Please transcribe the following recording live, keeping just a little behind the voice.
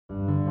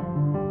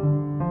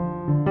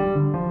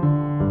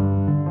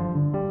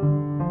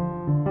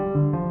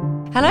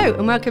Hello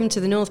and welcome to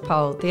The North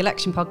Pole, the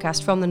election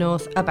podcast from the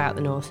North about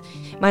the North.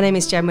 My name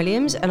is Jen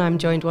Williams and I'm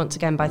joined once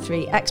again by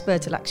three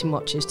expert election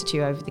watchers to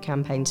chew over the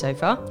campaign so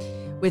far.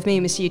 With me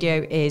in the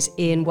studio is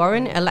Ian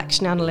Warren,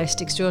 election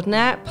analyst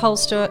extraordinaire,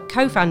 pollster,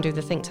 co-founder of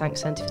the think tank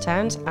Centre for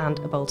Towns and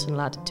a Bolton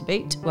lad to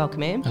boot.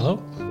 Welcome Ian. Hello.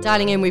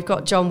 Dialing in we've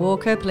got John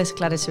Walker,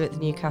 political editor at the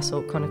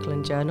Newcastle Chronicle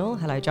and Journal.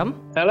 Hello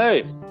John.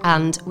 Hello.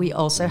 And we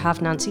also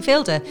have Nancy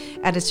Fielder,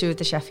 editor of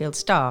the Sheffield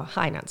Star.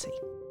 Hi Nancy.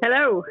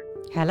 Hello.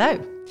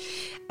 Hello.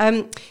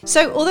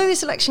 So although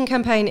this election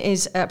campaign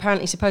is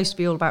apparently supposed to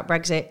be all about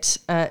Brexit,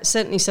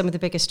 certainly some of the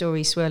bigger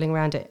stories swirling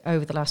around it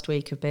over the last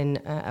week have been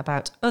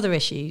about other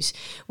issues.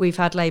 We've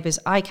had Labour's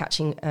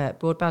eye-catching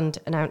broadband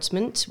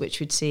announcement,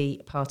 which would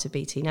see part of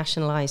BT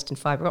nationalised and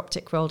fibre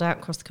optic rolled out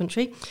across the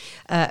country,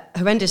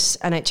 horrendous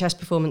NHS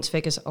performance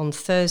figures on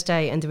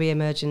Thursday, and the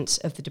re-emergence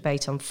of the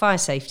debate on fire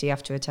safety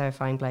after a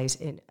terrifying blaze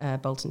in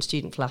Bolton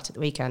student flat at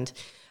the weekend.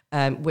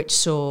 Which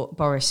saw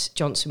Boris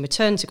Johnson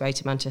return to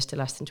Greater Manchester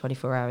less than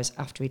 24 hours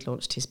after he'd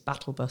launched his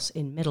battle bus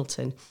in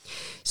Middleton.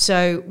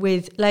 So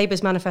with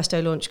Labour's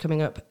manifesto launch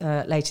coming up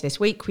later this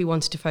week, we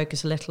wanted to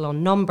focus a little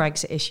on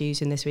non-Brexit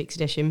issues in this week's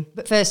edition.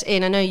 But first,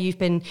 Ian, I know you've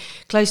been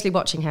closely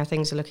watching how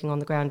things are looking on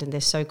the ground in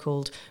this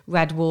so-called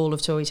red wall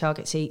of Tory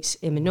target seats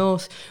in the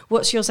north.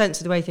 What's your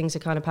sense of the way things are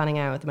kind of panning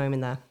out at the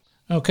moment there?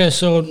 Okay,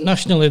 so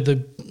nationally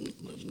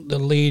the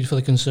lead for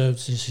the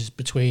Conservatives is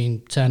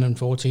between 10 and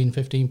 14,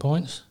 15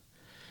 points.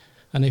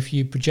 And if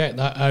you project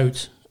that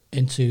out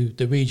into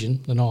the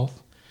region, the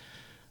north,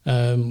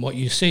 what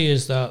you see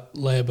is that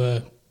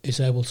Labour is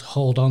able to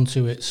hold on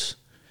to its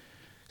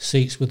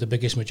seats with the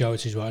biggest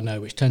majorities right now,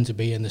 which tend to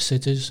be in the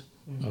cities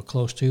or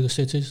close to the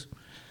cities,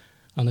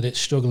 and that it's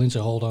struggling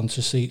to hold on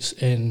to seats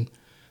in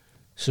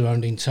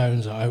surrounding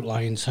towns or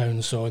outlying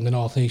towns. So in the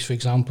northeast, for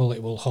example,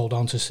 it will hold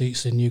on to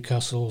seats in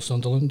Newcastle,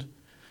 Sunderland.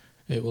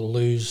 It will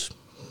lose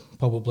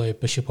probably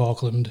Bishop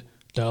Auckland,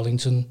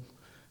 Darlington,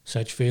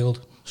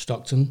 Sedgefield,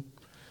 Stockton.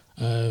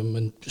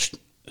 And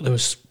there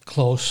was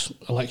close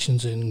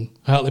elections in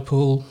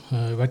Hartlepool,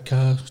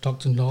 Redcar,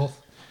 Stockton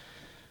North.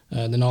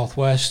 The North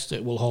West,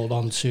 it will hold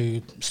on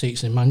to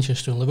seats in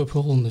Manchester and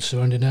Liverpool and the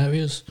surrounding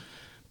areas,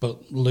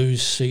 but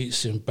lose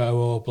seats in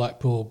Barrow,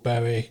 Blackpool,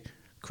 Bury,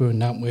 Crewe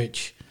and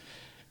Nantwich,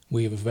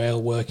 Weaver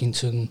Vale,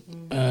 Workington,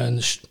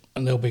 and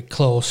there'll be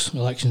close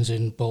elections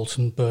in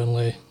Bolton,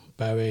 Burnley,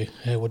 Bury,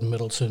 Harewood and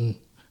Middleton,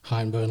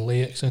 Hyndburn,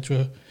 Lee,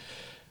 etc.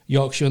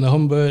 Yorkshire and the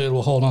Humber, it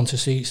will hold on to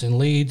seats in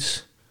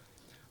Leeds,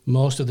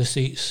 most of the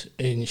seats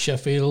in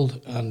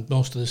Sheffield and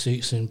most of the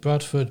seats in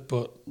Bradford,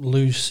 but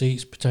lose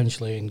seats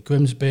potentially in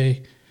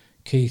Grimsby,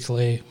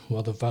 Keighley,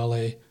 Rother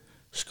Valley,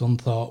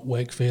 Scunthorpe,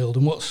 Wakefield.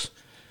 And what's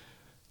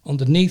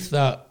underneath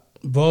that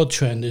broad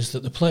trend is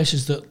that the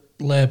places that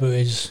Labour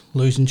is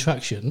losing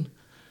traction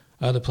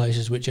are the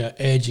places which are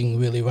ageing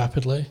really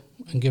rapidly.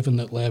 And given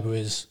that Labour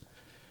is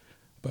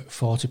about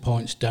 40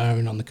 points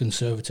down on the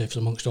Conservatives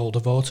amongst older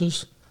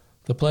voters,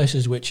 the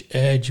places which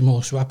age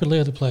most rapidly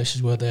are the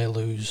places where they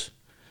lose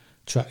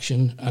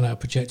traction and are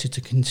projected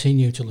to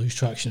continue to lose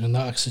traction, and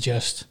that I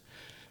suggest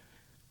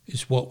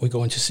is what we're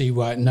going to see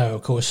right now.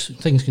 Of course,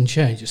 things can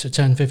change. It's a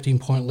 10-15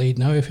 point lead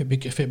now. If it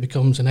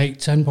becomes an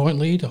 8-10 point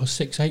lead or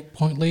 6-8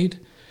 point lead,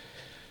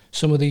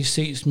 some of these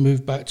seats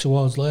move back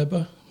towards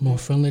Labour, more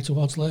friendly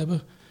towards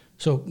Labour.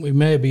 So we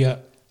may be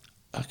at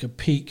like a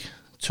peak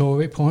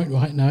Tory point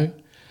right now,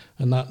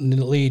 and that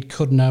lead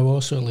could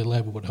narrow. Certainly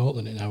Labour would hope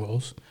that it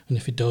narrows, and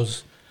if it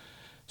does,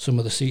 some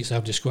of the seats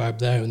I've described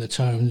there in the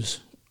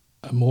towns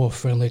are more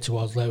friendly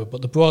towards Labour.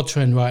 But the broad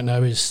trend right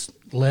now is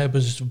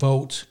Labour's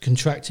vote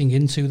contracting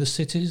into the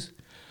cities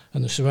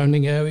and the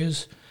surrounding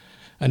areas,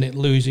 and it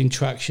losing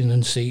traction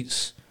and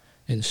seats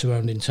in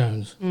surrounding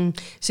towns.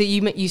 So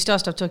you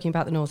started off talking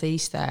about the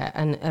northeast there,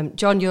 and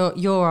John,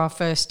 you're our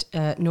first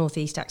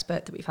northeast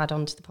expert that we've had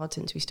onto the pod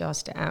since we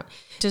started it out.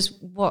 Does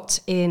what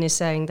Ian is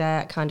saying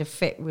there kind of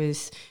fit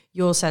with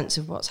your sense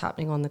of what's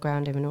happening on the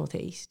ground in the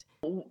northeast?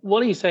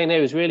 What he's saying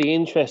there is really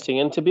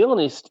interesting, and to be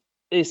honest,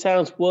 it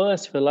sounds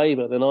worse for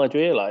Labour than I'd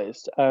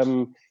realised,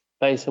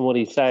 based on what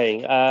he's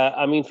saying.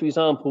 I mean, for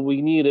example,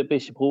 we knew that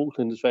Bishop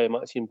Auckland was very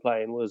much in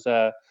play and was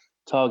a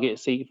target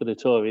seat for the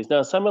Tories.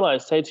 Now, somewhere like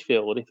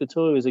Sedgefield, if the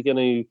Tories are going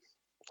to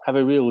have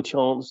a real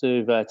chance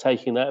of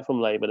taking that from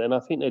Labour, then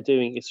I think they're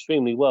doing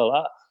extremely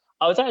well.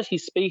 I was actually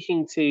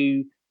speaking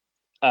to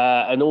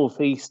a North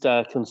East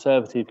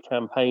Conservative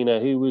campaigner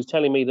who was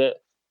telling me that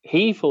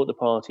he thought the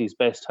party's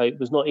best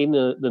hope was not in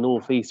the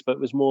North East, but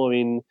was more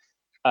in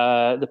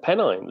the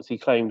Pennines, he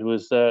claimed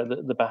was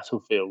the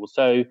battlefield.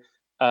 So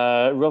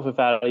Rother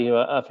Valley, who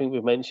I think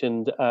we've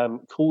mentioned,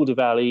 Calder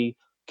Valley,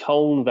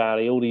 Colne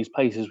Valley, all these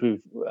places with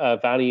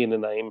valley in the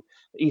name.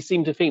 He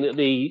seemed to think that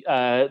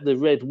the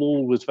red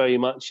wall was very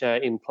much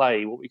in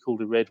play, what we call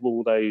the red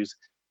wall, those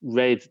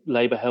red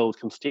Labour-held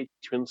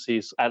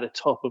constituencies at the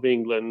top of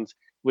England,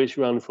 which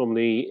run from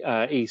the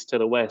east to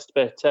the west.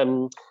 But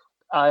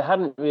I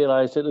hadn't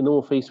realised that the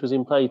North East was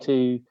in play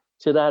to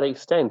that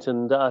extent,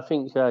 and I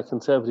think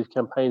Conservative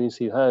campaigners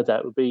who heard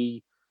that would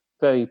be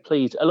very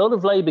pleased. A lot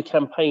of Labour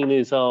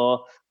campaigners are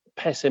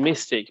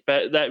pessimistic,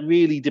 but that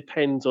really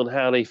depends on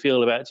how they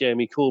feel about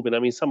Jeremy Corbyn. I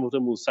mean, some of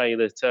them will say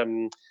that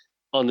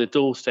on the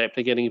doorstep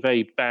they're getting a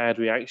very bad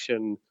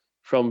reaction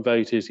from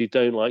voters who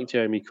don't like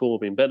Jeremy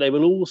Corbyn, but they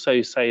will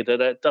also say that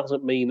that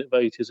doesn't mean that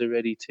voters are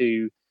ready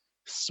to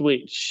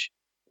switch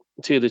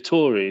to the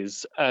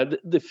Tories.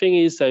 The thing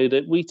is, though,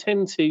 that we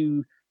tend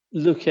to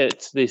look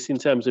at this in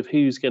terms of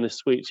who's going to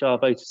switch. Our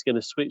voters going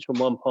to switch from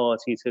one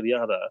party to the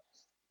other,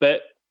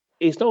 but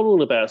it's not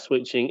all about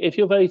switching. If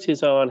your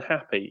voters are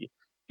unhappy,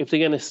 if they're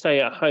going to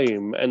stay at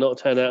home and not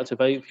turn out to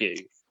vote for you,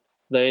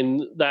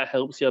 then that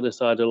helps the other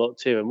side a lot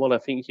too. And what I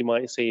think you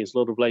might see is a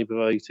lot of Labour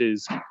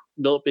voters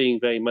not being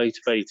very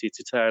motivated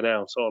to turn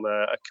out on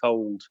a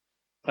cold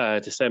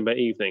December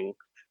evening,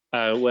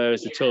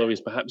 whereas the Tories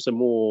perhaps are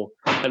more,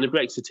 and the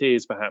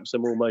Brexiteers perhaps are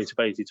more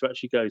motivated to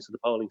actually go to the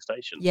polling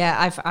station.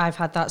 Yeah, I've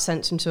had that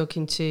sense from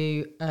talking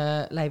to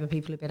Labour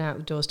people who've been out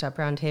of doorstep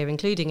around here,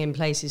 including in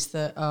places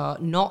that are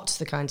not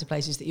the kinds of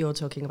places that you're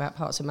talking about,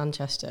 parts of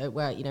Manchester,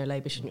 where, you know,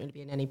 Labour shouldn't really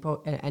be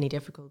in any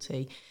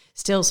difficulty.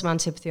 Still some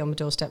antipathy on the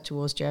doorstep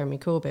towards Jeremy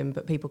Corbyn,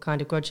 but people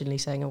kind of grudgingly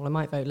saying, oh, well, I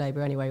might vote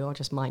Labour anyway, or I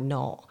just might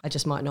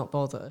not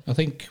bother. I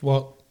think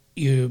what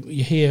you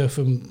hear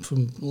from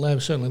Labour,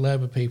 certainly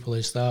Labour people,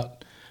 is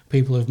that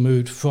people have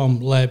moved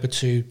from Labour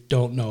to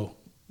don't know.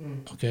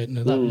 Okay,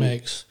 now that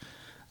makes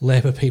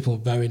Labour people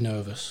very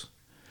nervous,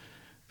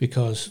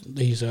 because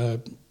these are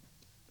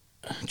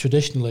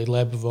traditionally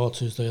Labour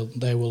voters.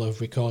 They will have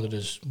recorded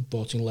as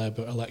voting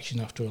Labour election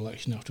after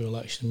election after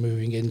election,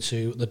 moving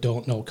into the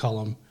don't know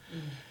column,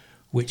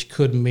 which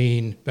could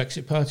mean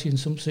Brexit Party in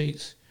some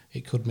seats.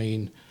 It could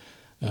mean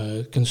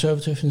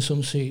Conservative in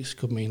some seats. It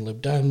could mean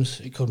Lib Dems.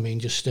 It could mean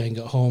just staying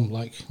at home,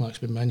 like's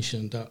been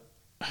mentioned. That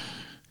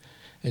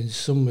in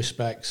some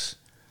respects,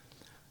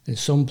 in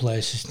some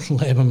places,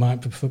 Labour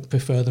might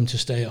prefer them to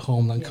stay at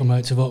home than come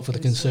out to vote for the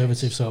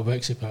Conservatives or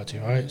Brexit Party,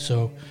 right?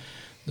 So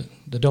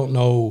the don't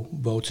know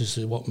voters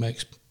are what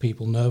makes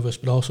people nervous,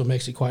 but also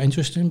makes it quite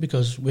interesting,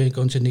 because we're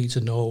going to need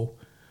to know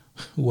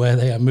where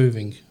they are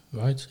moving,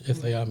 right,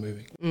 if they are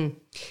moving.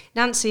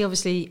 Nancy,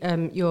 obviously,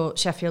 your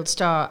Sheffield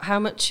Star, how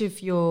much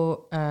of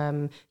your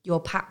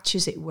patch,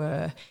 as it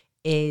were,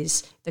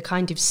 is the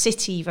kind of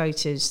city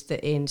voters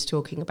that Ian's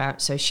talking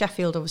about? So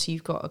Sheffield, obviously,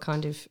 you've got a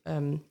kind of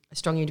a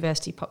strong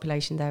university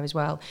population there as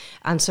well,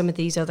 and some of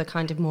these other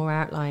kind of more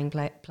outlying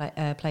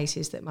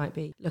places that might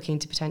be looking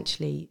to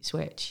potentially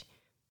switch.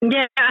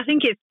 Yeah, I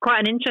think it's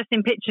quite an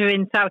interesting picture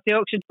in South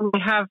Yorkshire. We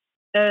have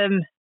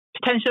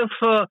potential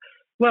for,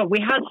 well, we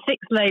had 6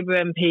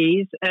 Labour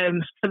MPs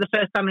for the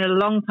first time in a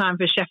long time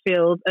for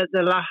Sheffield at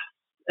the last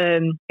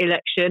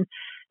election.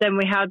 Then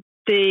we had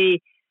the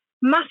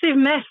massive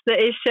mess that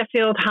is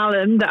Sheffield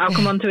Hallam that I'll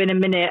come on to in a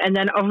minute, and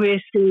then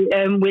obviously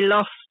we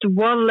lost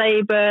one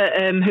Labour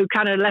who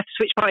kind of left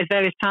switch parties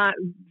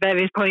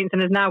various points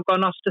and has now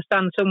gone off to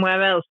stand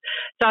somewhere else.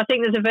 So I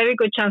think there's a very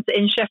good chance that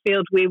in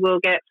Sheffield we will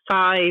get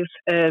 5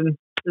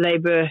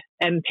 Labour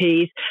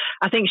MPs.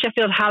 I think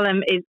Sheffield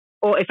Hallam is,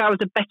 or if I was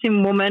a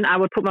betting woman, I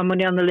would put my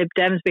money on the Lib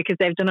Dems, because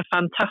they've done a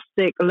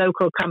fantastic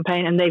local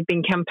campaign and they've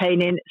been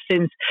campaigning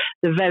since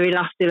the very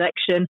last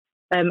election.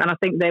 And I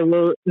think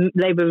Labour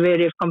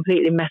really have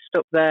completely messed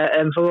up there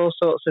for all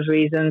sorts of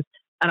reasons.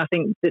 And I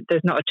think that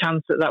there's not a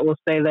chance that will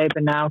stay Labour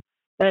now.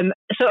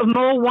 Sort of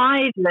more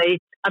widely,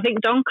 I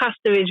think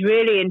Doncaster is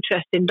really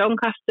interesting.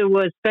 Doncaster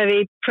was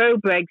very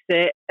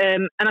pro-Brexit.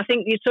 And I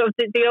think you sort of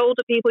the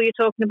older people you're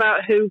talking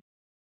about who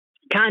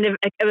kind of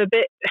are a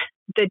bit,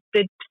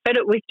 they're fed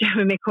up with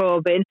Jeremy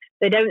Corbyn.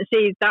 They don't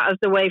see that as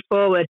the way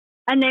forward.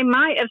 And they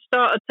might have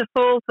started to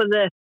fall for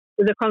the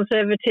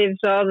Conservatives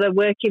or the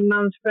working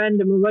man's friend,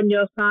 and we're on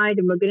your side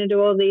and we're going to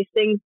do all these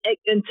things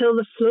until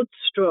the flood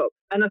struck.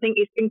 And I think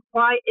it's been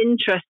quite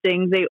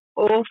interesting. The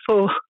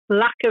awful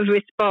lack of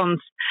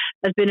response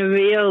has been a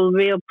real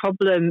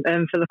problem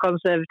for the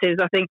Conservatives.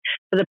 I think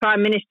for the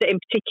Prime Minister in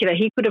particular,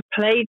 he could have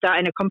played that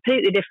in a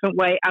completely different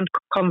way and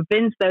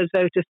convinced those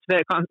voters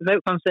to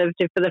vote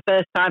Conservative for the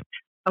first time.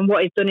 And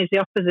what he's done is the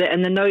opposite.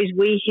 And the noise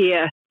we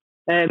hear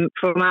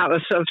from out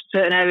of sort of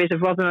certain areas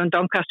of Rotherham and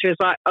Doncaster is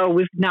like, oh,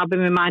 we've now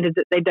been reminded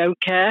that they don't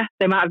care.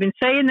 They might have been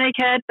saying they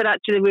cared, but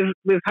actually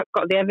we've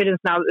got the evidence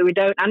now that we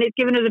don't. And it's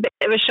given us a bit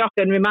of a shock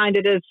and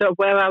reminded us sort of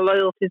where our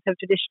loyalties have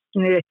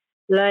traditionally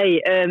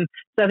lay.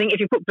 So I think if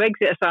you put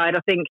Brexit aside,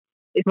 I think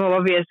it's more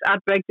obvious. Add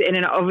Brexit in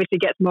and it obviously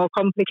gets more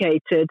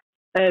complicated.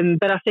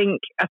 But I think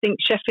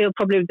Sheffield,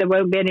 probably there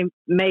won't be any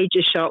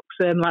major shocks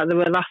like there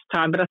were last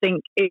time. But I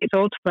think it's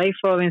all to play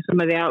for in some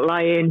of the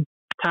outlying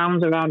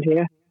towns around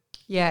here.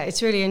 Yeah,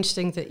 it's really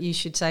interesting that you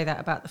should say that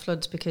about the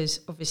floods, because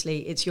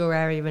obviously it's your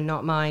area and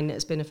not mine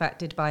that's been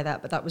affected by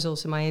that. But that was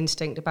also my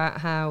instinct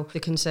about how the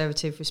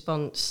Conservative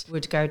response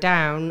would go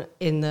down,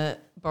 in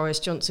that Boris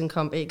Johnson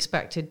can't be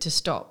expected to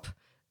stop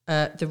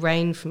the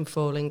rain from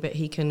falling, but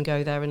he can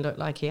go there and look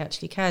like he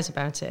actually cares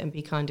about it and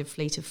be kind of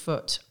fleet of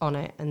foot on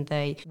it. And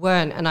they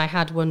weren't. And I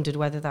had wondered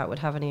whether that would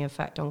have any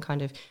effect on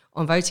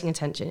on voting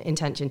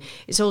intention.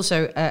 It's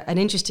also an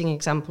interesting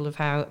example of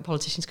how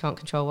politicians can't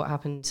control what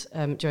happens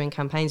during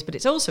campaigns, but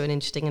it's also an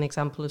interesting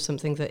example of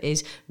something that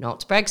is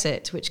not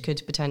Brexit, which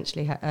could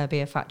potentially be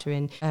a factor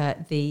in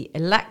the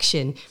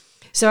election.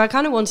 So I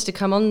kind of wanted to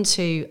come on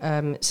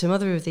to some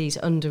other of these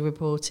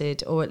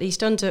underreported, or at least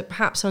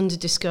perhaps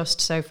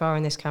under-discussed so far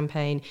in this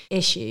campaign,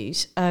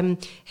 issues.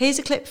 Here's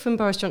a clip from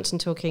Boris Johnson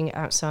talking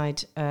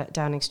outside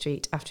Downing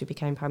Street after he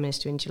became Prime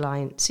Minister in July,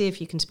 and see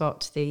if you can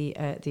spot the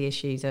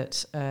issue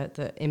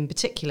that in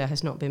particular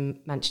has not been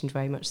mentioned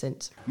very much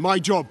since. My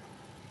job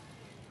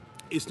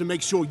is to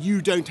make sure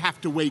you don't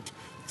have to wait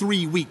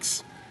 3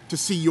 weeks to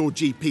see your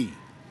GP.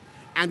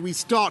 And we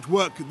start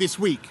work this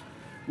week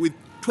with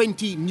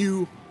 20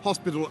 new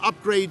hospital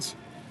upgrades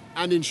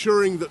and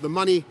ensuring that the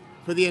money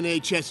for the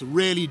NHS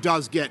really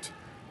does get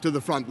to the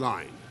front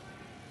line.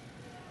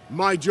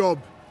 My job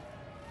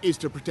is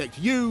to protect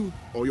you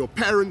or your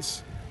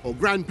parents or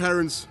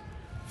grandparents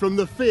from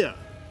the fear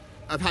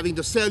of having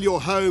to sell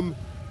your home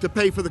to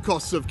pay for the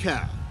costs of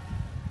care.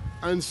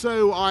 And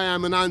so I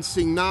am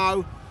announcing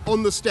now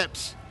on the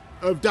steps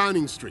of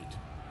Downing Street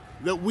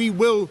that we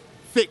will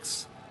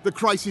fix the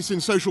crisis in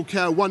social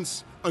care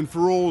once and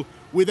for all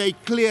with a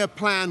clear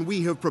plan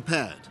we have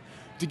prepared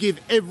to give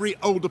every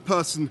older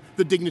person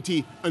the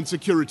dignity and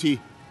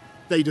security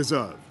they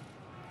deserve.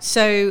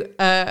 So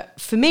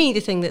for me, the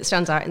thing that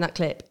stands out in that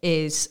clip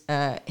is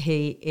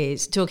he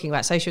is talking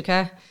about social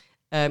care.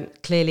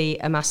 Clearly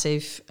a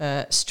massive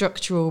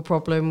structural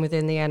problem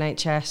within the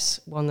NHS,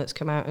 one that's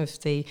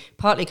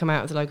partly come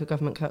out of the local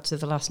government cuts of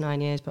the last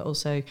 9 years, but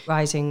also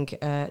rising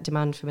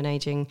demand from an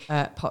ageing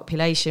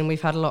population.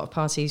 We've had a lot of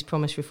parties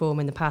promise reform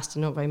in the past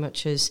and not very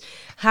much has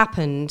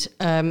happened.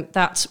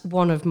 That's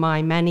one of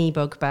my many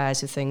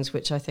bugbears of things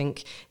which I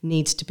think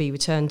needs to be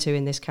returned to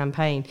in this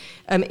campaign.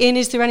 Ian,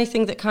 is there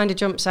anything that kind of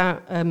jumps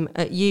out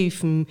at you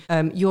from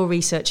your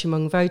research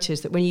among voters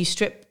that when you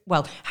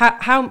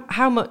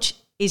how much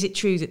is it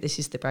true that this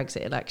is the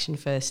Brexit election,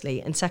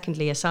 firstly? And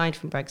secondly, aside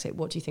from Brexit,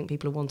 what do you think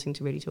people are wanting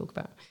to really talk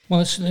about? Well,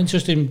 it's an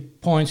interesting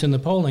point in the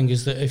polling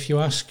is that if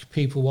you ask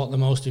people what the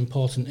most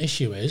important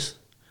issue is,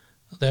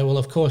 they will,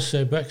 of course,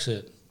 say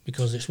Brexit,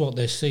 because it's what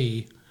they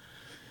see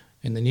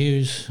in the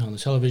news, on the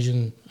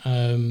television.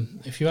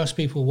 If you ask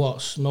people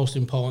what's most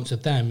important to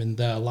them in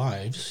their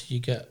lives, you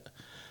get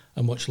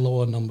a much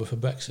lower number for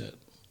Brexit.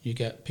 You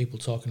get people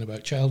talking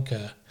about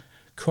childcare,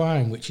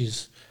 crime, which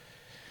is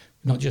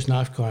not just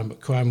knife crime, but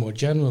crime more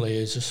generally,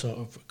 is a sort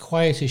of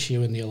quiet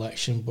issue in the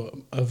election, but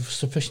of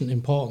sufficient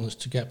importance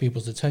to get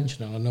people's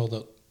attention. And I know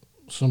that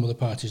some of the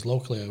parties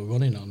locally are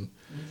running on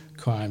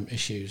crime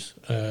issues.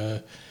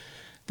 The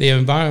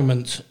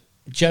environment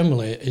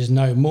generally is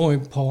now more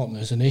important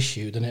as an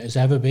issue than it has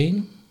ever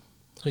been.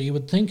 So you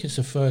would think it's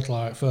a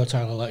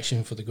fertile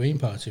election for the Green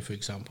Party, for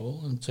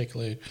example, and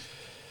particularly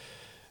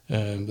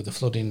with the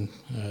flooding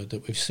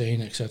that we've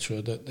seen,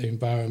 etc., that the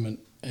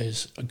environment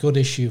is a good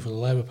issue for the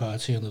Labour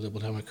Party and the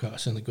Liberal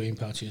Democrats and the Green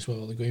Party as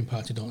well. The Green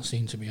Party don't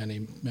seem to be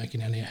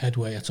making any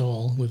headway at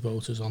all with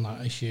voters on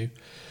that issue.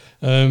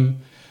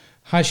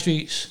 High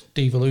streets,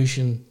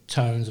 devolution,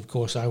 towns, of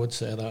course, I would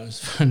say that is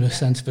from the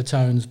centre for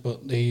towns,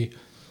 but the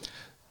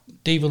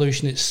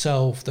devolution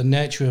itself, the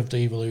nature of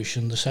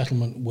devolution, the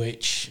settlement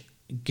which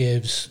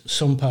gives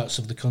some parts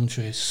of the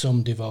country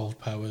some devolved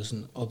powers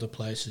and other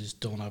places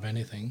don't have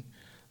anything,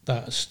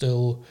 that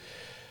still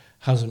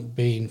hasn't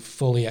been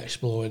fully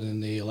explored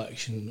in the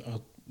election.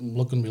 I'm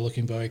going to be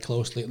looking very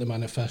closely at the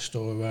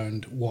manifesto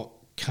around what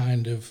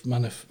kind of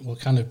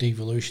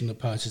devolution the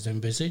parties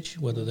envisage,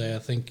 whether they are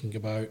thinking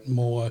about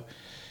more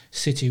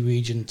city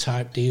region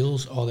type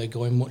deals or they're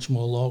going much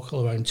more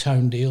local around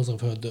town deals. I've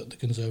heard that the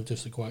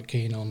Conservatives are quite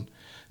keen on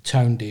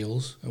town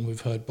deals, and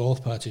we've heard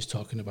both parties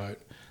talking about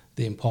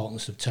the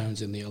importance of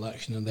towns in the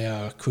election, and they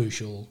are a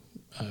crucial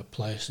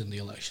place in the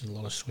election, a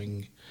lot of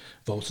swing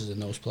voters in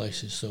those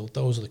places. So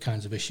those are the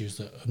kinds of issues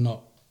that have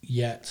not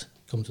yet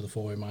come to the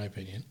fore, in my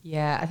opinion.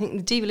 Yeah, I think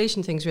the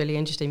devolution thing is really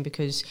interesting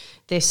because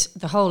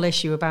the whole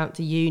issue about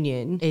the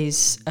union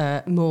is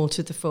more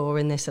to the fore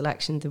in this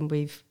election than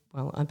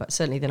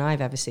certainly than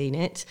I've ever seen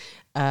it.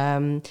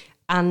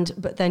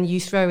 But then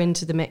you throw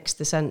into the mix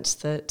the sense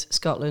that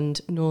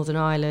Scotland, Northern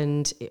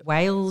Ireland,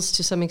 Wales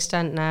to some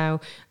extent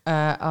now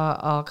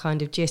are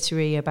kind of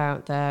jittery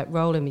about their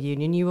role in the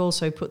union. You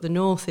also put the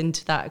North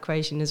into that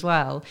equation as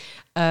well.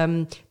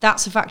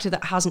 That's a factor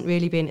that hasn't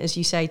really been, as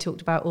you say,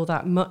 talked about all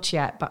that much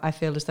yet, but I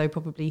feel as though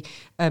probably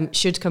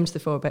should come to the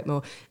fore a bit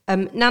more.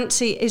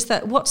 Nancy,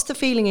 what's the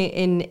feeling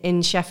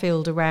in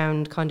Sheffield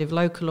around kind of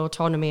local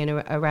autonomy and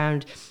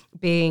around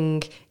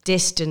being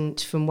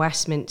distant from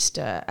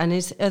Westminster? And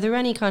are there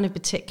any kind of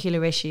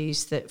particular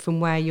issues that, from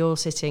where you're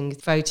sitting,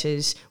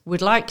 voters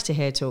would like to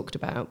hear talked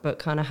about but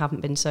kind of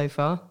haven't been so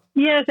far?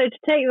 Yeah, so to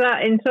take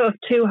that in sort of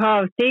two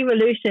halves,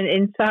 devolution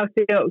in South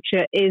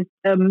Yorkshire is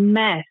a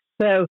mess.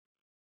 So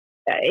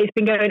it's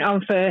been going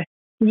on for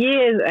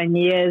years and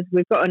years.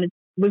 We've got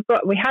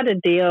we had a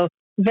deal.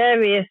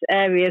 Various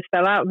areas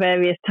fell out.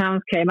 Various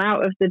towns came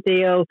out of the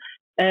deal,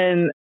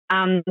 and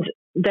then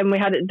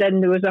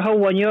there was a whole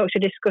One Yorkshire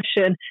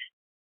discussion.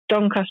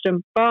 Doncaster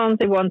and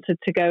Barnsley wanted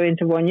to go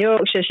into One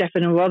Yorkshire.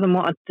 Sheffield and Rotherham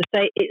wanted to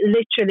stay. It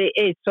literally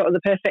is sort of the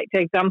perfect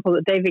example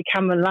that David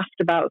Cameron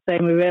laughed about,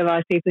 saying we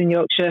realised people in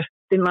Yorkshire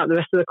didn't like the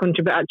rest of the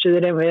country, but actually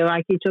they don't really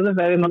like each other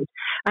very much.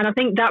 And I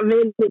think that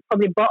really is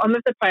probably bottom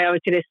of the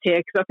priority list here,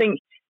 because I think,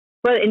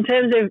 well, in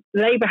terms of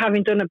Labour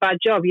having done a bad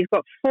job, you've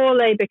got 4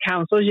 Labour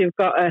councils, you've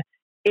got a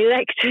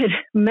elected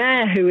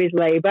mayor who is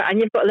Labour, and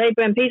you've got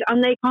Labour MPs,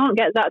 and they can't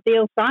get that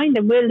deal signed,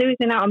 and we're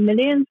losing out on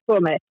millions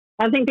from it.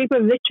 I think people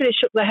have literally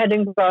shook their head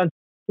and gone,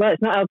 well,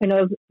 it's not helping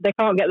us, they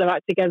can't get their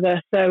act together,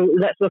 so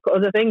let's look at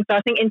other things. So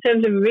I think in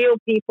terms of real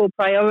people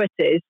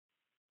priorities,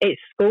 it's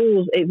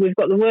schools. We've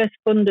got the worst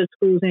funded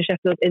schools in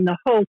Sheffield in the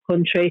whole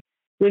country.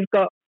 We've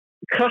got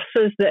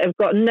classes that have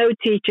got no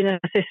teaching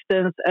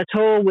assistants at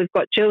all. We've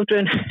got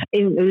children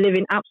live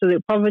in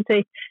absolute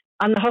poverty,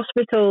 and the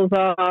hospitals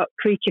are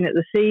creaking at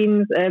the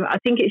seams. I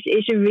think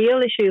it's real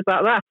issues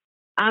like that.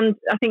 And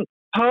I think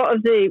part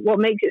of what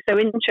makes it so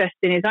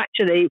interesting is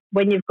actually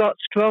when you've got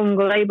strong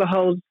Labour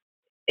holds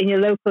in your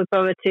local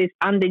authorities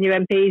and in your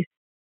MPs,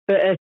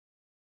 but a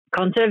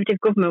Conservative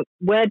government,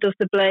 where does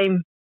the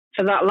blame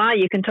for that lie?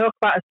 You can talk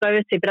about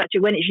authority, but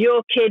actually when it's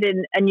your kid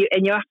and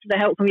you're after the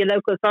help from your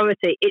local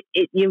authority,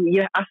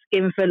 you're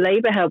asking for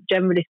Labour help,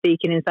 generally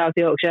speaking, in South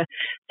Yorkshire.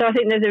 So I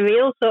think there's a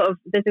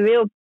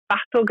real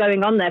battle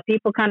going on there.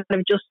 People kind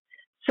of just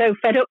so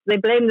fed up, they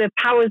blame the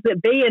powers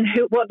that be, and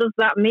what does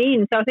that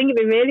mean? So I think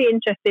it'd be really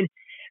interesting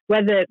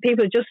whether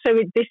people are just so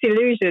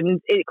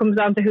disillusioned, it comes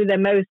down to who they're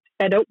most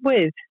fed up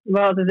with,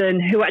 rather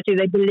than who actually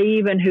they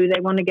believe and who they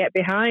want to get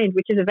behind,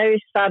 which is a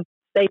very sad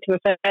state of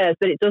affairs.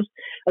 But it does,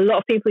 a lot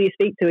of people you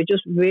speak to are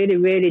just really,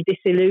 really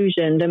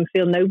disillusioned and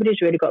feel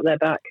nobody's really got their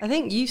back. I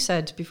think you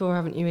said before,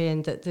 haven't you,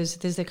 Ian, that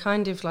there's a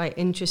kind of like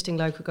interesting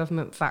local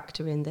government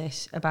factor in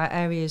this about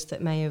areas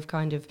that may have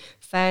kind of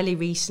fairly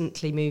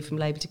recently moved from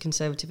Labour to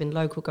Conservative in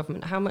local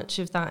government. How much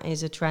of that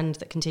is a trend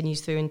that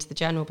continues through into the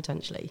general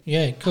potentially?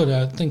 Yeah, it could.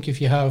 I think if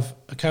you have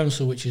a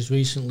council which has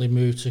recently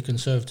moved to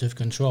Conservative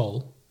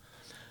control,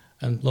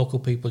 and local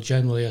people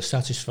generally are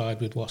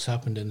satisfied with what's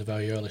happened in the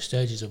very early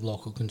stages of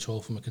local control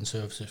from a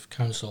Conservative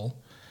council,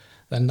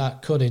 then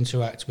that could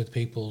interact with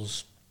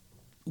people's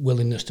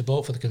willingness to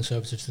vote for the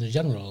Conservatives in the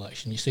general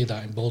election. You see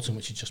that in Bolton,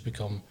 which has just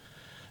become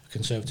a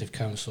Conservative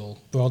council.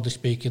 Broadly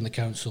speaking, the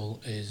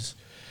council is,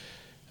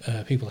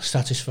 people are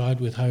satisfied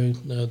with how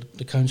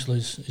the council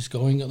is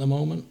going at the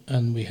moment,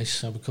 and we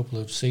have a couple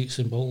of seats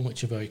in Bolton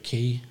which are very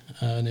key.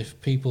 And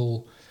if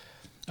people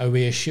are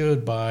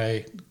reassured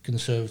by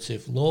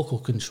Conservative local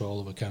control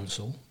of a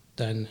council,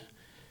 then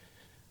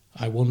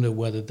I wonder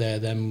whether they're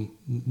then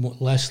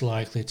less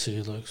likely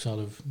to sort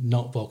of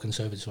not vote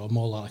Conservative, or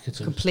more likely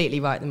to completely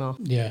write them off.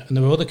 Yeah, and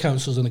there are other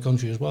councils in the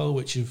country as well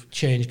which have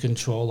changed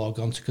control or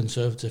gone to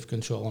Conservative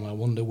control, and I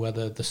wonder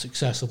whether the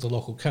success of the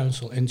local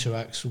council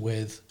interacts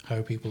with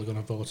how people are going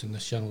to vote in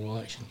this general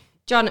election.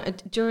 John,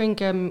 during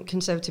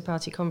Conservative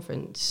Party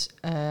conference,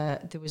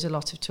 there was a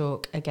lot of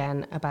talk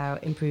again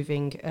about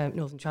improving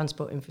northern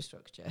transport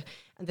infrastructure.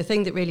 And the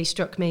thing that really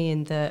struck me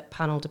in the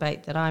panel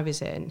debate that I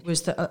was in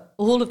was that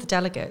all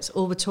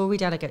the Tory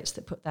delegates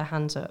that put their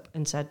hands up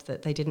and said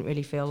that they didn't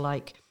really feel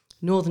like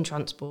northern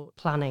transport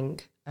planning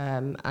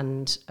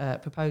and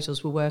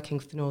proposals were working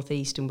for the North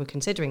East and were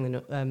considering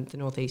the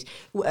North East,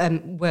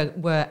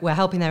 were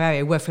helping their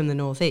area, were from the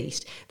North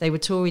East. They were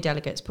Tory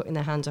delegates putting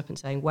their hands up and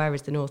saying, where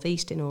is the North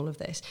East in all of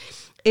this?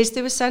 Is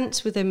there a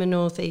sense within the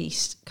North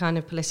East, kind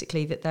of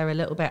politically, that they're a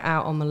little bit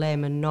out on the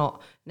limb and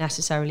not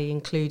necessarily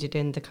included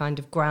in the kind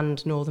of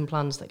grand northern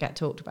plans that get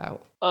talked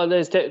about?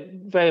 There's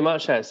very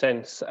much that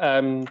sense.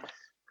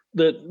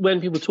 That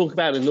when people talk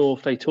about the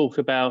North, they talk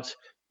about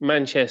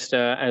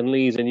Manchester and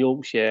Leeds and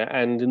Yorkshire,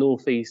 and the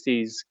North East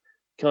is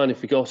kind of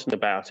forgotten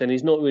about and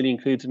is not really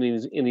included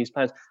in these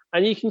plans.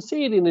 And you can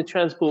see it in the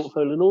Transport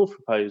for the North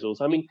proposals.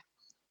 I mean,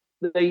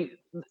 they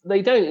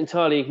don't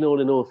entirely ignore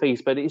the North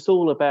East, but it's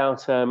all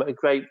about a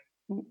great,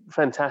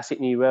 fantastic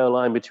new rail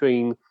line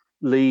between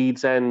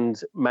Leeds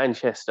and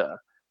Manchester.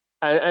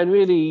 And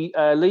really,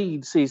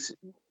 Leeds is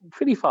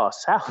pretty far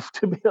south,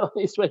 to be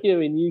honest. When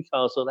you're in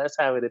Newcastle, that's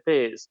how it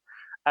appears.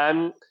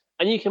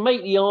 And you can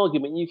make the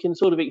argument, you can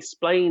sort of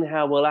explain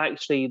how, well,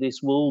 actually,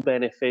 this will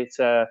benefit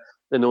the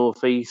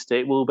North East,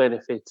 it will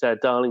benefit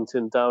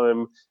Darlington,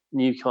 Durham,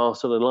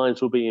 Newcastle, and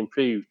lines will be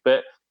improved.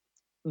 But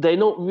they're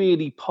not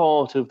really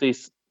part of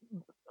this,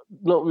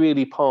 not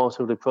really part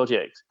of the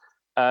project.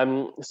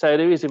 So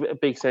there is a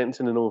big sense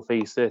in the North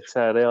East that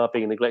they are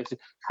being neglected.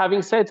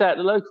 Having said that,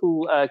 the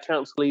local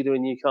council leader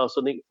in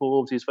Newcastle, Nick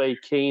Forbes, is very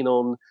keen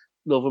on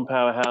Northern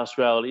Powerhouse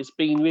Rail. It's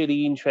been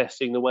really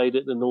interesting the way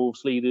that the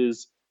North's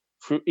leaders,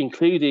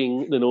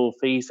 including the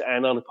North East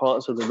and other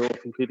parts of the North,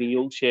 including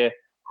Yorkshire,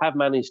 have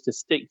managed to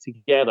stick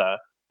together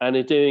and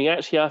are doing,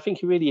 actually, I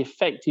think, a really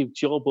effective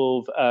job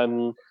of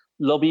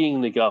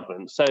lobbying the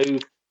government. So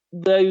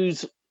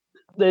those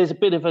there's a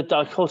bit of a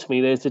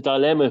dichotomy. There's a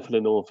dilemma for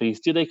the North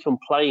East. Do they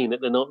complain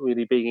that they're not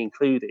really being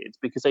included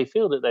because they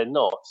feel that they're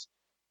not?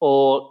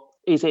 Or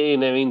is it in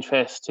their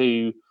interest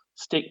to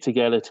stick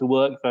together, to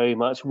work very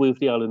much with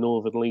the other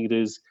Northern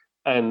leaders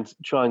and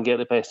try and get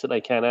the best that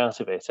they can out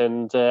of it?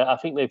 And I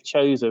think they've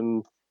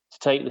chosen to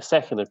take the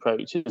second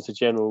approach as a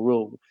general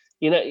rule.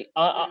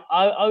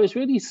 I was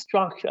really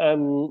struck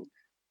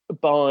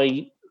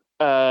by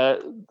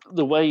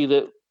the way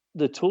that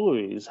the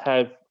Tories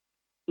have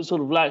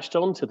sort of latched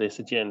onto this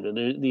agenda,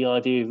 the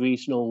idea of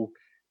regional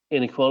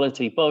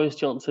inequality. Boris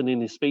Johnson,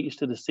 in his speech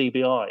to the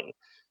CBI,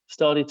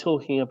 started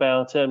talking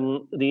about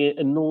the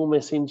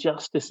enormous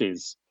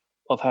injustices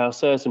of how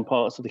certain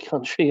parts of the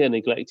country are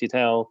neglected,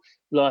 how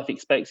life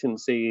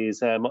expectancy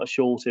is much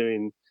shorter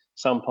in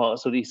some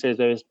parts. So he says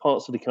there's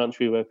parts of the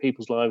country where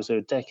people's lives are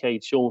a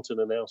decade shorter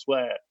than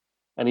elsewhere.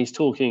 And he's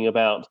talking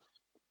about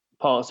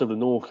parts of the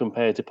north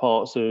compared to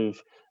parts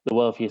of the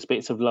wealthiest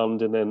bits of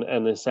London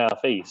and the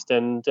southeast.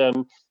 And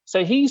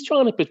so he's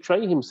trying to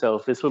portray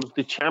himself as sort of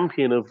the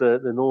champion of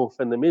the north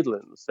and the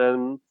Midlands.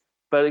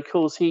 But of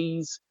course,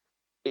 he's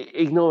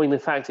ignoring the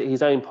fact that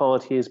his own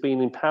party has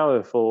been in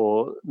power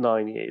for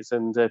 9 years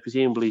and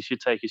presumably should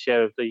take a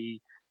share of the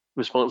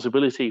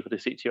responsibility for the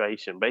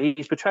situation. But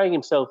he's portraying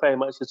himself very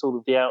much as sort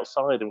of the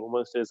outsider,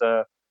 almost as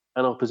an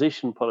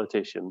opposition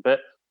politician.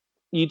 But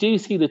you do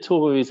see the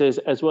Tories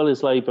as well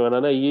as Labour, and I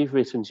know you've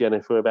written,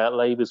 Jennifer, about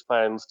Labour's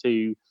plans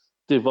to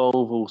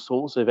devolve all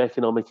sorts of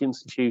economic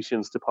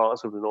institutions to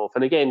parts of the north.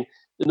 And again,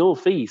 the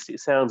North East, it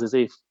sounds as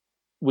if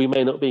we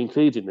may not be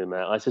included in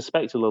that. I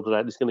suspect a lot of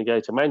that is going to go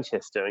to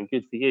Manchester, and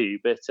good for you,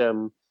 but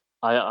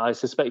I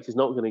suspect it's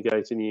not going to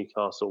go to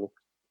Newcastle.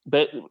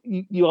 But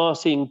you are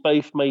seeing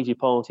both major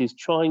parties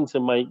trying to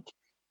make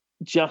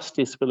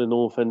justice for the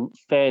north and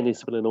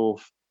fairness for the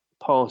north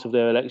part of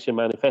their election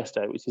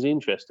manifesto, which is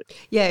interesting.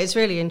 Yeah, it's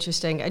really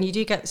interesting. And you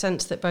do get the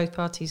sense that both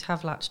parties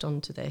have latched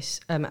onto this.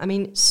 I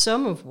mean,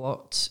 some of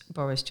what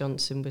Boris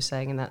Johnson was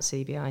saying in that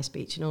CBI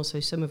speech, and also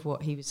some of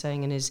what he was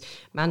saying in his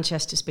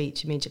Manchester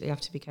speech immediately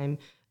after he became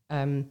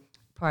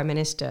Prime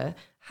Minister,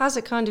 has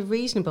a kind of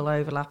reasonable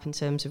overlap in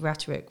terms of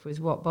rhetoric with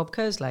what Bob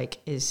Kerslake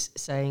is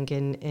saying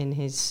in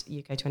his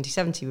UK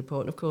 2070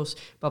 report. And of course,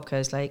 Bob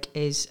Kerslake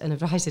is an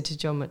advisor to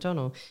John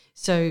McDonnell.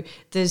 So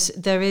there's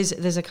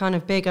a kind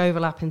of big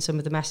overlap in some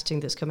of the messaging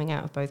that's coming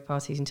out of both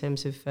parties in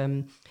terms of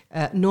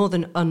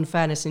northern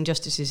unfairness and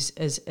injustices,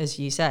 as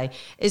you say.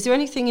 Is there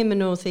anything in the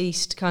North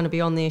East, kind of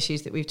beyond the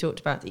issues that we've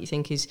talked about, that you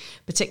think is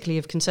particularly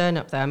of concern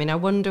up there? I mean, I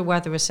wonder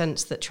whether a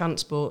sense that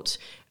transport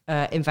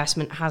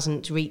investment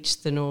hasn't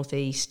reached the North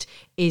East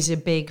is a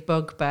big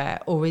bugbear,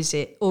 or is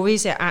it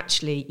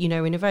actually,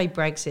 in a very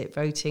Brexit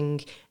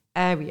voting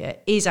area,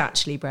 is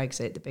actually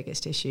Brexit the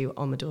biggest issue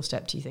on the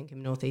doorstep, do you think, in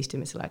the North East in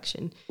this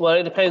election? Well,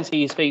 it depends who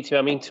you speak to.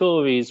 I mean,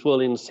 Tories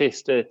will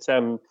insist that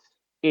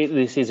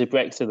this is a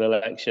Brexit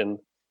election,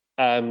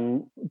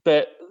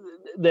 but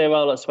there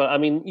are lots of, I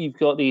mean, you've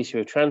got the issue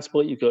of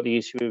transport, you've got the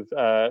issue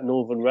of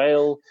Northern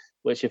Rail,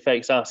 which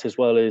affects us as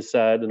well as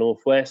the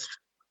Northwest.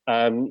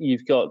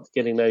 You've got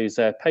getting those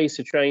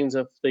pacer trains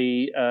off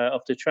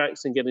the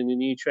tracks and getting the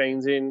new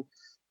trains in.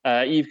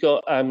 You've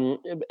got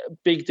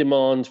big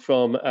demand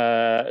from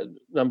a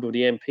number of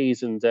the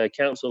MPs and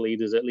council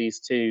leaders, at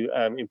least, to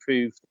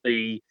improve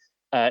the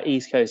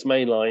East Coast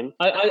Main Line.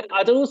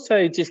 I'd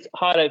also just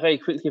highlight very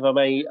quickly, if I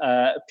may,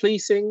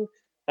 policing,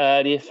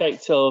 the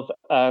effect of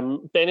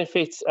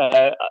benefits.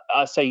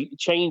 I say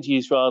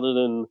changes rather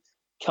than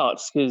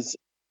cuts, because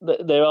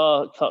there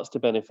are cuts to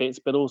benefits,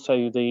 but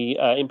also the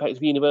impact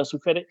of universal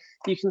credit.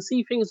 You can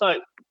see things like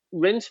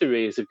rent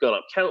arrears have gone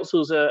up.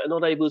 Councils are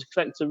not able to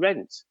collect the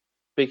rent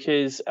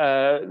because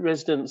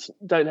residents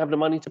don't have the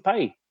money to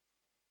pay.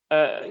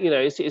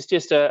 It's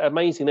just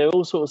amazing. There are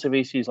all sorts of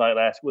issues like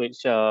that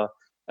which are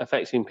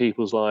affecting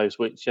people's lives,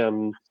 which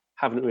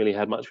haven't really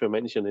had much of a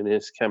mention in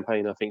this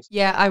campaign, I think.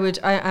 Yeah,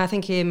 I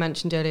think Ian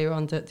mentioned earlier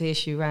on that the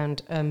issue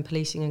around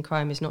policing and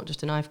crime is not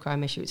just a knife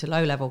crime issue, it's a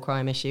low-level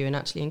crime issue. And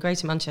actually in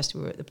Greater Manchester,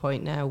 we're at the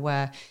point now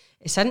where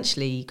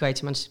essentially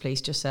Greater Manchester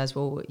Police just says,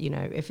 well,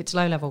 if it's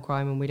low-level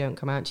crime and we don't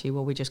come out to you,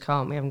 well, we just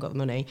can't, we haven't got the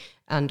money,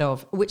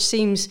 which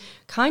seems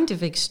kind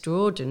of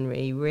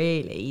extraordinary,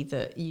 really,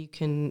 that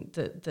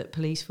that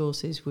police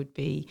forces would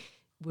be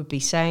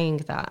saying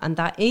that, and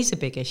that is a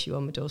big issue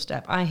on the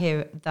doorstep. I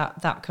hear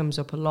that comes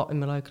up a lot in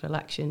the local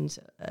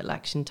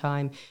election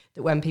time,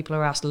 that when people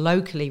are asked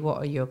locally, what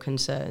are your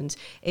concerns,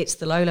 it's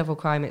the low-level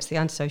crime, it's the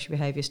antisocial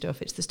behaviour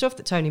stuff, it's the stuff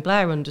that Tony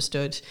Blair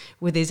understood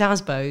with his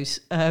ASBOs,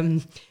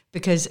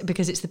 because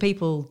it's the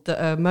people that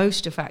are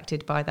most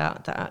affected by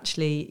that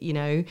actually,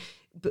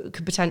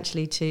 could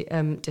potentially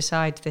to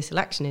decide this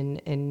election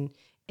in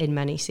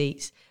many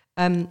seats.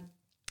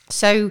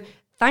 So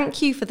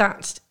thank you for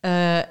that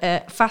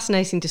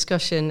fascinating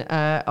discussion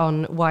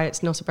on why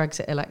it's not a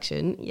Brexit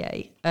election.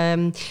 Yay.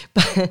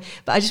 But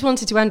I just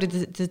wanted to end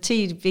with the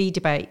TV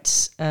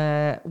debates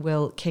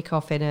will kick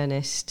off in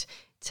earnest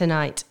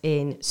tonight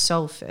in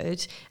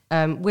Salford.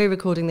 We're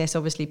recording this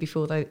obviously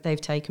before they've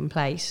taken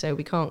place, so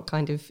we can't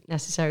kind of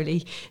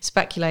necessarily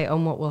speculate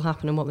on what will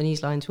happen and what the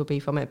news lines will be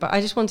from it. But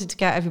I just wanted to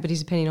get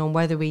everybody's opinion on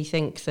whether we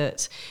think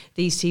that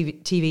these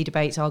TV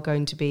debates are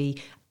going to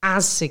be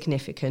as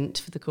significant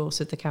for the course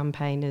of the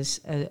campaign as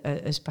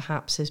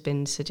perhaps has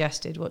been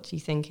suggested. What do you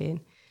think,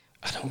 Ian?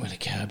 I don't really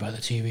care about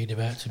the TV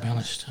debate, to be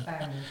honest.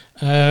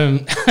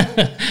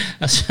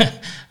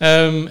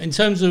 In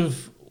terms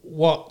of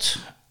what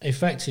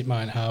effect it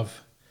might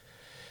have,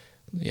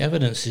 the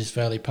evidence is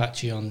fairly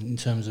patchy in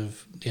terms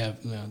of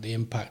the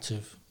impact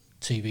of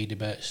TV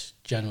debates,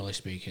 generally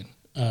speaking.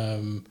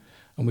 And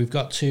we've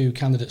got two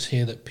candidates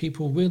here that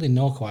people really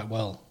know quite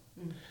well.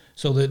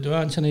 So there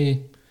aren't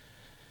any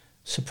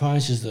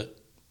surprises that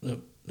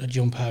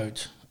jump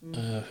out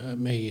at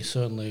me,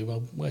 certainly. Well,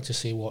 where to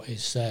see what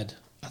is said.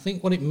 I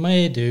think what it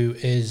may do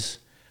is,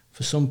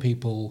 for some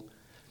people,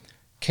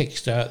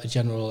 kickstart the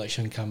general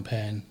election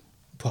campaign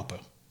proper.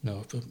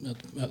 At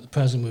the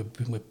present,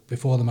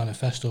 before the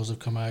manifestos have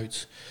come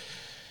out,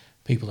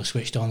 people are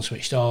switched on,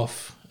 switched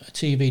off. A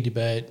TV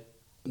debate,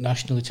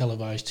 nationally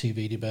televised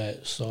TV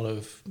debate, sort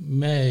of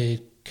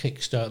may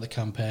kickstart the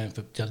campaign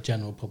for the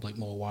general public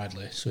more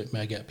widely, so it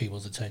may get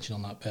people's attention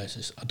on that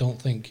basis.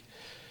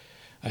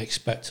 I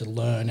expect to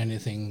learn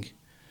anything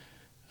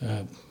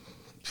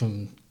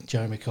from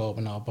Jeremy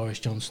Corbyn or Boris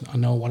Johnson. I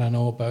know what I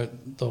know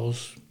about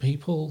those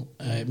people.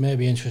 It may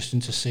be interesting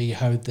to see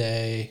how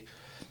they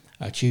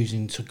are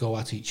choosing to go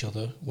at each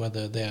other,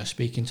 whether they are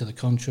speaking to the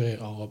country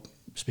or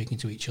speaking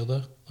to each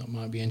other. That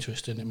might be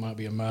interesting. It might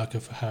be a marker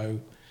for how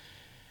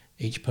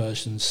each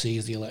person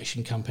sees the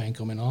election campaign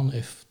coming on.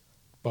 If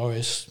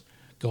Boris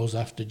goes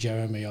after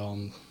Jeremy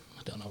on,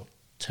 I don't know,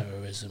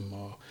 terrorism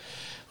or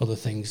other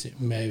things, it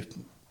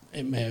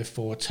may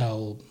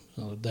foretell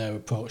their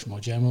approach more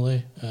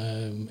generally.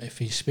 If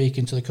he's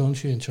speaking to the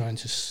country and trying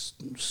to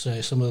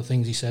say some of the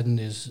things he said in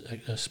his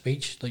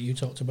speech that you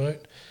talked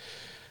about,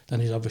 then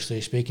he's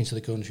obviously speaking to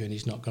the country and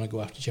he's not going to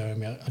go after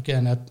Jeremy.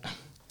 Again,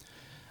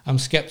 I'm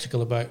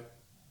sceptical about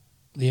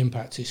the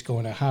impact it's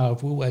going to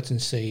have. We'll wait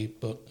and see,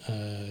 but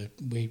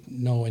we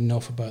know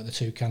enough about the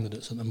two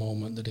candidates at the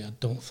moment that I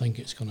don't think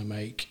it's going to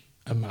make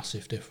a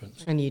massive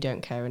difference. And you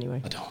don't care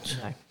anyway? I don't.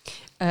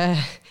 No.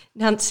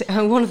 Nancy,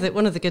 one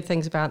of the good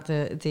things about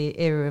the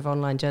era of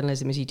online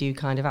journalism is you do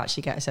kind of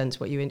actually get a sense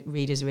what your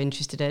readers are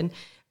interested in.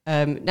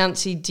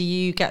 Nancy, do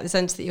you get the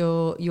sense that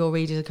your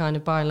readers are kind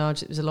of, by and large,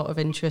 there was a lot of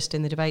interest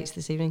in the debates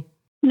this evening?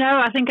 No,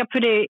 I think I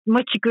pretty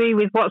much agree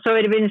with what's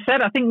already been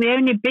said. I think the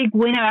only big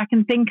winner I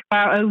can think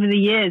about over the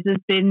years has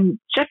been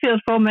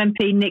Sheffield former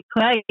MP Nick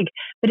Clegg,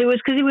 but it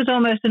was because he was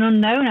almost an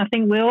unknown. I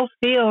think we all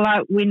feel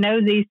like we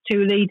know these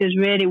two leaders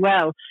really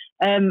well.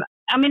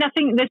 I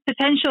think there's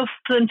potential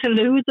for them to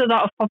lose a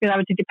lot of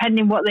popularity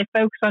depending what they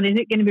focus on. Is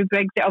it going to be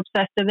Brexit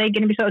obsessed? Are they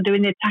going to be sort of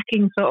doing the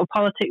attacking sort of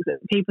politics that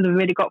people have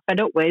really got fed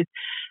up with?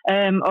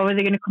 Or are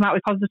they going to come out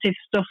with positive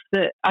stuff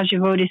that, as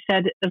you've already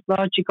said, has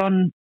largely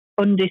gone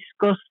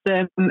undiscussed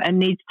and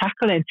needs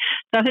tackling?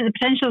 So I think the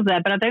potential's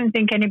there, but I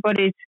think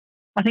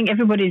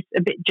everybody's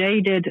a bit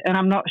jaded, and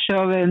I'm not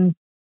sure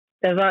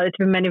there's likely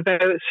to be many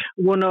votes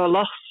won or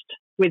lost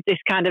with this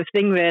kind of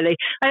thing, really.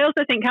 I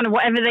also think kind of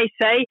whatever they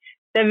say,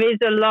 there is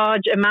a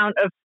large amount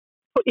of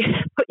put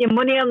your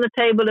money on the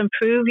table and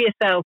prove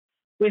yourself.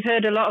 We've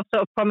heard a lot of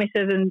sort of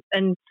promises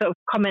and sort of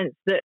comments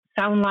that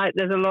sound like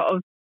there's a lot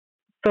of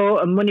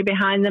thought and money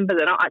behind them, but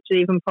they're not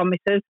actually even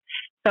promises.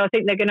 So I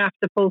think they're going to have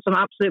to pull some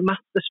absolute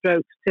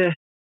masterstrokes to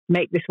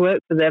make this work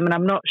for them, and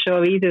I'm not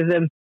sure either of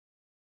them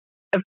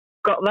have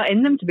got that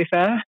in them, to be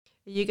fair. Are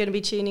you going to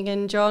be tuning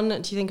in, John? Do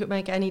you think it would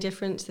make any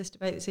difference, this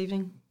debate this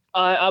evening?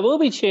 I will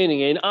be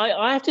tuning in.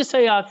 I have to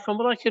say, from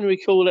what I can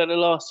recall at the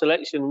last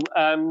election,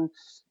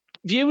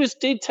 viewers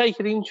did take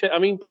an interest. I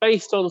mean,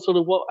 based on sort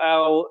of what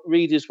our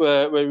readers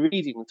were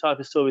reading, the type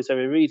of stories they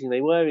were reading,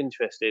 they were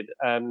interested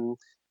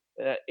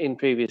in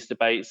previous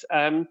debates.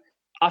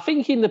 I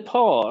think in the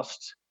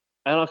past,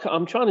 and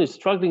I'm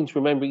struggling to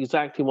remember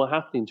exactly what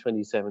happened in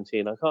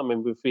 2017. I can't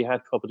remember if we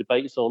had proper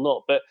debates or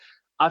not, but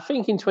I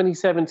think in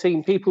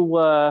 2017 people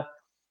were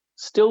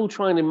still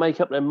trying to make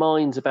up their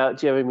minds about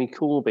Jeremy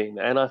Corbyn,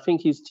 and I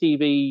think his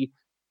TV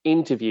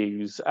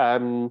interviews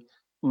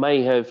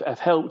may have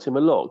helped him a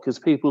lot, because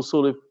people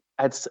sort of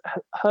had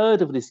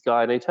heard of this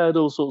guy and they'd heard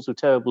all sorts of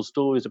terrible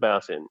stories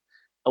about him,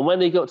 and when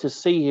they got to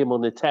see him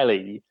on the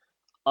telly,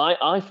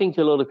 I think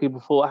a lot of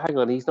people thought, hang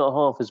on, he's not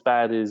half as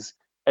bad as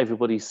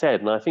everybody said,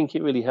 and I think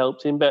it really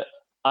helped him. But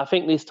I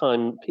think this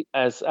time,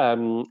 as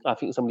I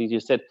think somebody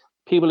just said,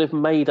 people have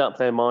made up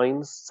their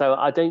minds, so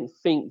I don't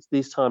think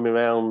this time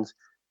around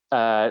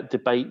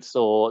debates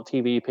or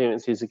TV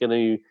appearances are going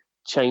to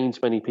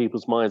change many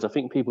people's minds. I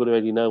think people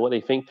already know what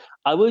they think.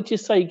 I would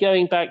just say,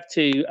 going back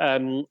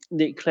to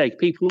Nick Clegg,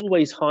 people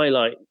always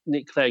highlight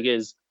Nick Clegg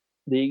as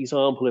the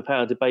example of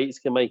how debates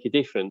can make a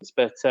difference.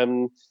 But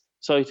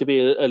sorry to be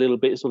a little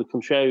bit sort of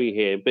contrary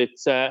here, but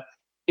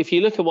if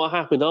you look at what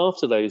happened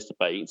after those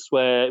debates,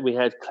 where we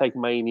had Clegg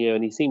mania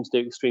and he seemed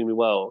to do extremely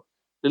well,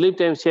 the Lib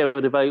Dems share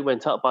of the vote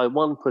went up by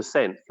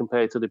 1%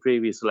 compared to the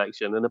previous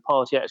election, and the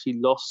party actually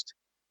lost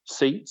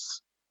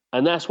seats.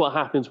 And that's what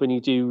happens when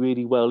you do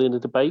really well in a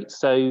debate.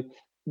 So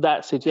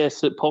that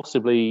suggests that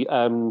possibly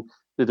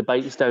the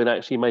debates don't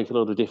actually make a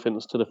lot of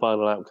difference to the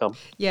final outcome.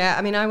 Yeah,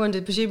 I mean, I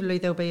wondered, presumably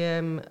there'll be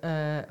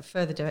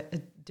further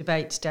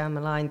debates down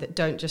the line that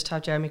don't just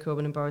have Jeremy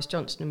Corbyn and Boris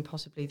Johnson, and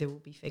possibly there will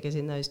be figures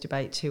in those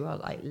debates who are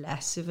like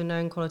less of a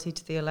known quality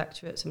to the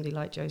electorate, somebody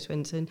like Jo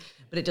Swinson.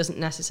 But it doesn't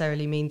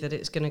necessarily mean that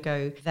it's going to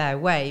go their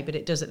way, but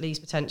it does at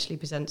least potentially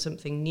present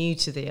something new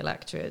to the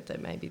electorate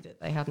that maybe that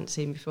they hadn't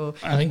seen before.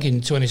 I think in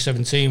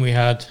 2017 we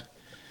had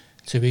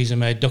Theresa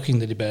May ducking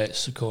the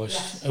debates, of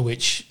course,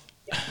 which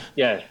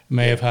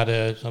may have had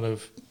a sort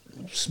of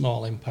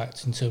small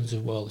impact in terms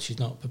of, well, she's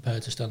not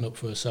prepared to stand up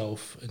for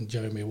herself, and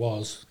Jeremy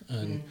was.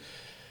 And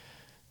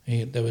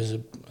there was,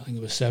 I think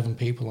there were 7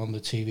 people on the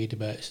TV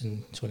debates in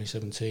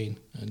 2017,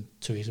 and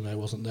Theresa May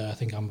wasn't there. I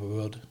think Amber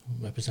Rudd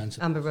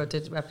represented. Amber Rudd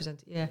did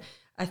represent it, yeah.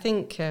 I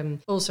think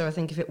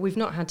we've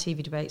not had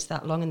TV debates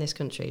that long in this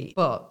country,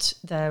 but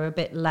they're a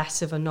bit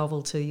less of a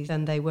novelty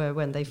than they were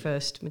when they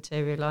first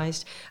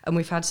materialised. And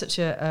we've had such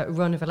a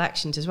run of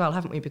elections as well,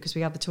 haven't we? Because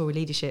we had the Tory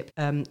leadership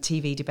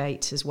TV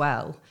debates as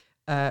well,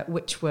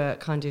 which were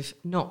kind of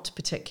not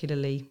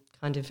particularly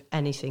kind of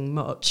anything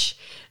much.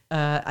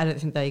 I don't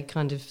think they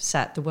kind of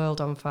set the world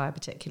on fire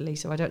particularly,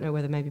 so I don't know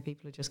whether maybe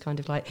people are just kind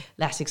of like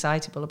less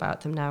excitable about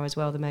them now as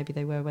well than maybe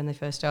they were when they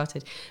first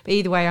started. But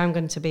either way, I'm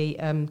going to be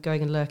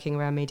going and lurking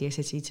around Media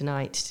City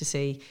tonight to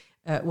see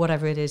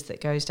whatever it is that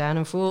goes down.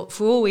 And for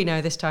all we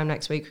know, this time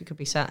next week we could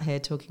be sat here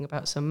talking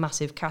about some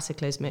massive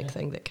cataclysmic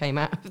thing that came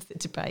out of the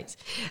debates.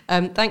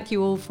 Thank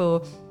you all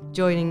for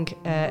joining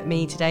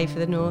me today for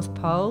the North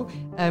Pole.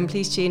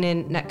 Please tune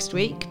in next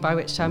week, by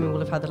which time we will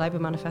have had the Labour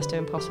manifesto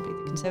and possibly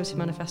the Conservative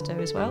manifesto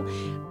as well.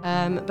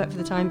 But for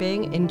the time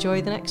being,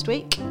 enjoy the next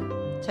week.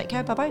 Take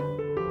care, bye-bye.